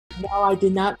No, I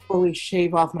did not fully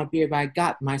shave off my beard, but I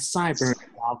got my sideburns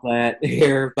off that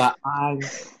here. But I'm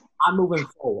moving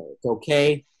forward.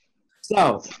 Okay.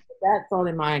 So with that thought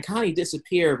in mind, Connie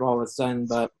disappeared all of a sudden,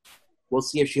 but we'll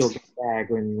see if she'll get back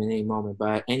in any moment.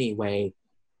 But anyway,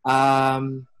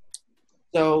 um,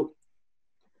 so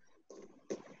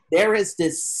there is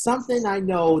this something I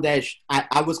know that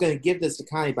I was going to give this to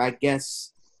Connie, but I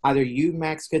guess either you,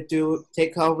 Max, could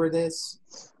take over this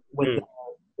with Hmm.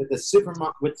 with the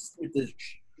supermarket with the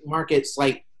markets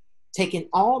like taking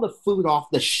all the food off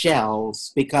the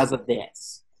shelves because of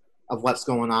this of what's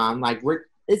going on. Like we're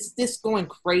is this going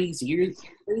crazy? You're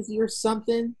crazy or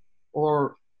something?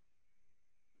 Or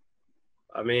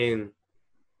I mean,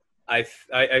 I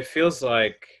feels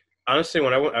like honestly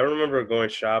when I remember going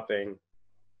shopping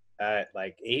at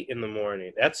like 8 in the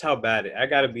morning. That's how bad I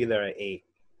got to be there at 8.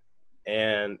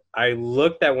 And I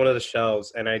looked at one of the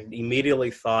shelves and I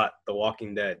immediately thought The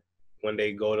Walking Dead when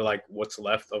they go to like what's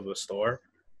left of the store.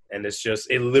 And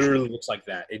it literally looks like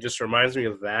that. It just reminds me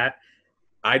of that.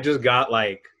 I just got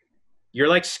like, you're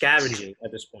like scavenging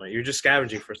at this point. You're just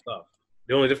scavenging for stuff.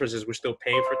 The only difference is we're still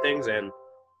paying for things and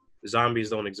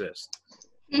zombies don't exist.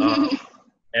 Um,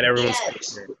 and everyone's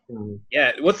Yes.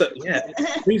 yeah, what the, yeah,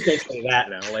 please don't say that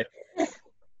now. Like when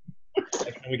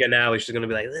we get Natalie, she's gonna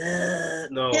be like, "Ugh."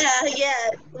 No, Yeah.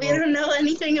 We don't know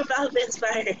anything about this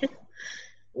virus.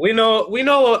 we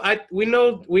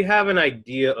have an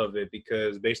idea of it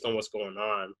because based on what's going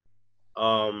on.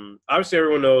 Obviously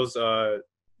everyone knows the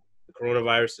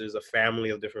coronavirus is a family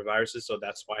of different viruses, so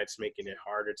that's why it's making it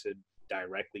harder to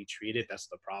directly treat it. That's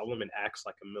the problem. It acts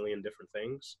like a million different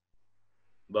things.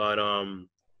 But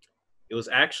it was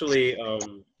actually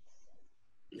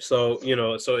so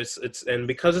it's and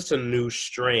because it's a new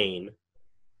strain,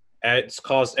 it's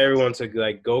caused everyone to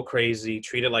like go crazy,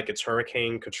 treat it like it's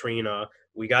Hurricane Katrina.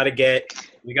 We gotta get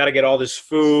all this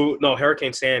food. No,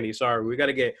 Hurricane Sandy. Sorry, we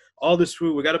gotta get all this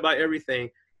food. We gotta buy everything.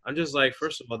 I'm just like,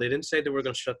 first of all, they didn't say that we're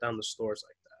gonna shut down the stores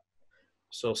like that.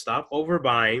 So stop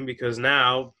overbuying because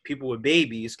now people with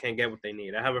babies can't get what they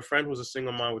need. I have a friend who's a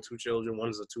single mom with 2 children.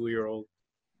 One's a 2-year-old,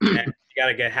 and she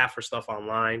gotta get half her stuff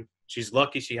online. She's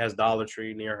lucky she has Dollar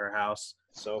Tree near her house,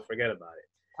 so forget about it.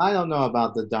 I don't know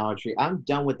about the Dollar Tree. I'm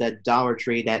done with that Dollar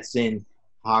Tree that's in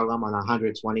Harlem on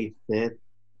 125th.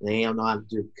 They don't know how to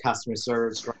do customer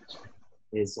service.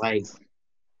 It's like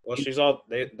Well, she's all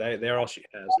they're all she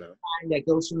has now. that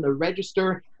goes from the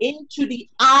register into the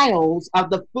aisles of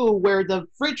the food where the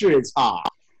refrigerators are.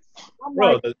 I'm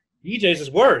like, Bro, the BJ's is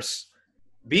worse.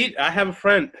 I have a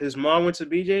friend. His mom went to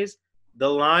BJ's. The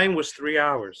line was 3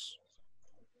 hours.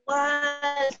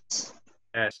 What?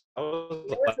 Yes, I was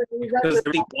like, because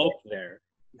everything bulk there.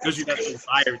 Because you have to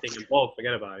buy everything in bulk.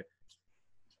 Forget about it.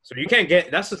 So you can't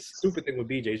get. That's the stupid thing with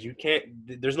BJ's. You can't.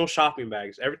 There's no shopping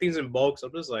bags. Everything's in bulk. So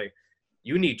I'm just like,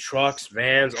 you need trucks,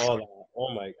 vans, all that.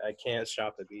 Oh my! I can't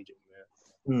shop at BJ's,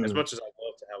 man. As much as I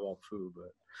love to have all the food,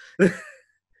 but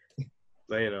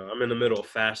but I'm in the middle of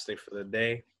fasting for the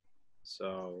day.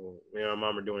 So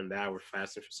mom are doing that. We're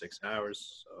fasting for 6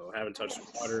 hours. So I haven't touched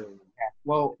water.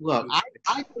 well, look,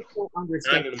 I just don't 9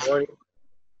 understand. in the morning.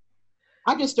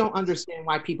 I just don't understand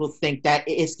why people think that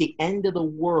it's the end of the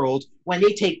world when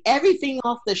they take everything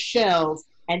off the shelves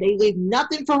and they leave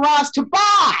nothing for us to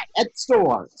buy at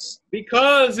stores.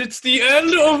 Because it's the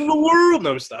end of the world.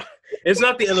 No, stop. It's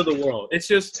not the end of the world. It's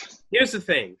just, here's the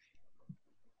thing.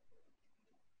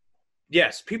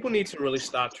 Yes, people need to really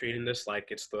stop treating this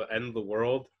like it's the end of the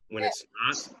world when it's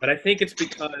not. But I think it's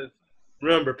because,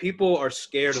 remember, people are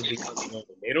scared of the unknown.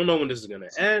 They don't know when this is going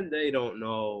to end. They don't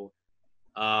know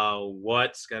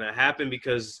what's going to happen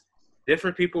because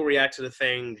different people react to the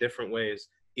thing different ways.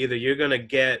 Either you're going to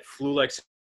get flu-like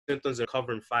symptoms and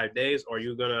recover in 5 days, or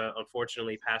you're going to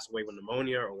unfortunately pass away with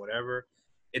pneumonia or whatever.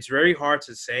 It's very hard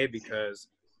to say because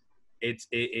it's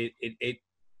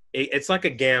like a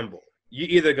gamble. You're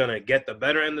either going to get the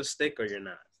better end of the stick or you're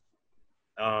not.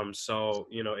 So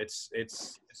it's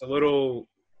a little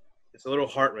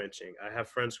heart wrenching. I have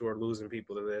friends who are losing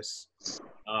people to this.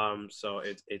 So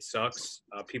it sucks.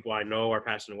 People I know are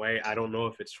passing away. I don't know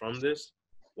if it's from this.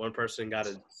 One person got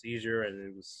a seizure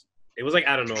and it was like,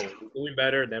 I don't know, doing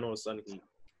better. Then all of a sudden he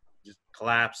just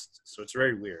collapsed. So it's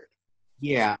very weird.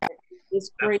 Yeah,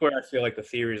 it's great. That's where I feel like the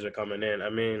theories are coming in. I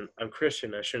mean, I'm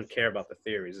Christian. I shouldn't care about the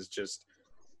theories. It's just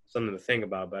something to think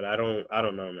about. But I don't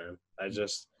know, man. I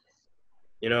just,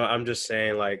 I'm just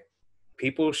saying, like, I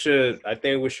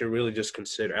think we should really just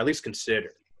at least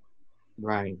consider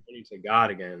Right. turning to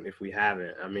God again if we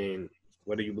haven't. I mean,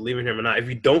 whether you believe in him or not. If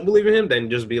you don't believe in him,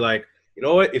 then just be like, you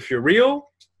know what? If you're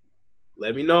real,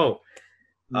 let me know.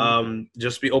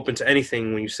 just be open to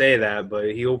anything when you say that,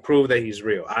 but he'll prove that he's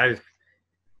real. I've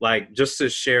like, just to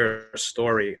share a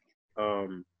story.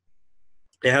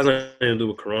 It has nothing to do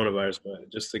with coronavirus,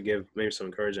 but just to give maybe some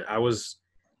encouragement. I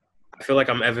feel like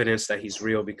I'm evidence that he's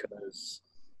real because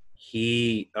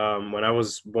when I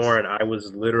was born, I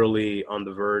was literally on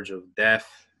the verge of death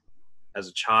as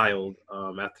a child.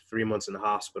 After 3 months in the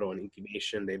hospital in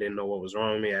incubation, they didn't know what was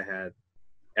wrong with me. I had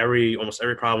almost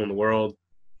every problem in the world,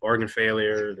 organ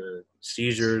failure, the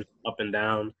seizures up and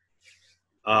down.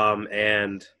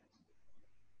 And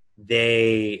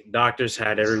doctors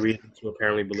had every reason to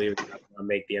apparently believe that I was going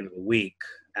to make the end of the week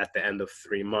at the end of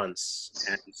 3 months.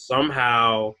 And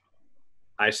somehow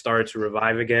I started to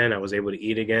revive again. I was able to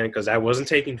eat again because I wasn't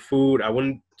taking food. I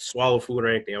wouldn't swallow food or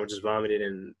anything. I would just vomit it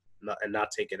and not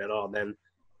take it at all. Then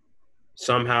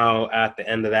somehow at the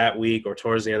end of that week or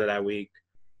towards the end of that week,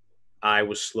 I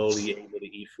was slowly able to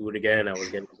eat food again. I was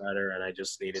getting better, and I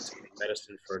just needed to take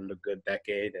medicine for a good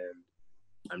decade, and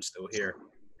I'm still here.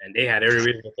 And they had every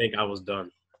reason to think I was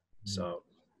done. So,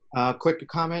 quick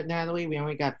comment, Natalie. We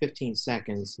only got 15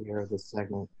 seconds here of this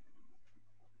segment.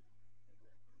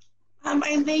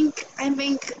 I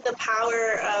think the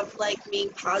power of like being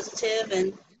positive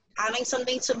and having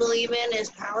something to believe in is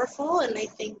powerful, and I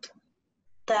think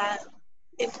that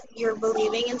if you're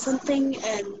believing in something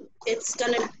and it's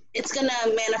gonna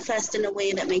manifest in a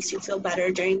way that makes you feel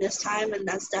better during this time, and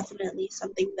that's definitely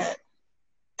something that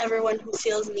everyone who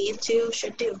feels need to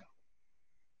should do.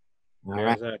 All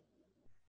right.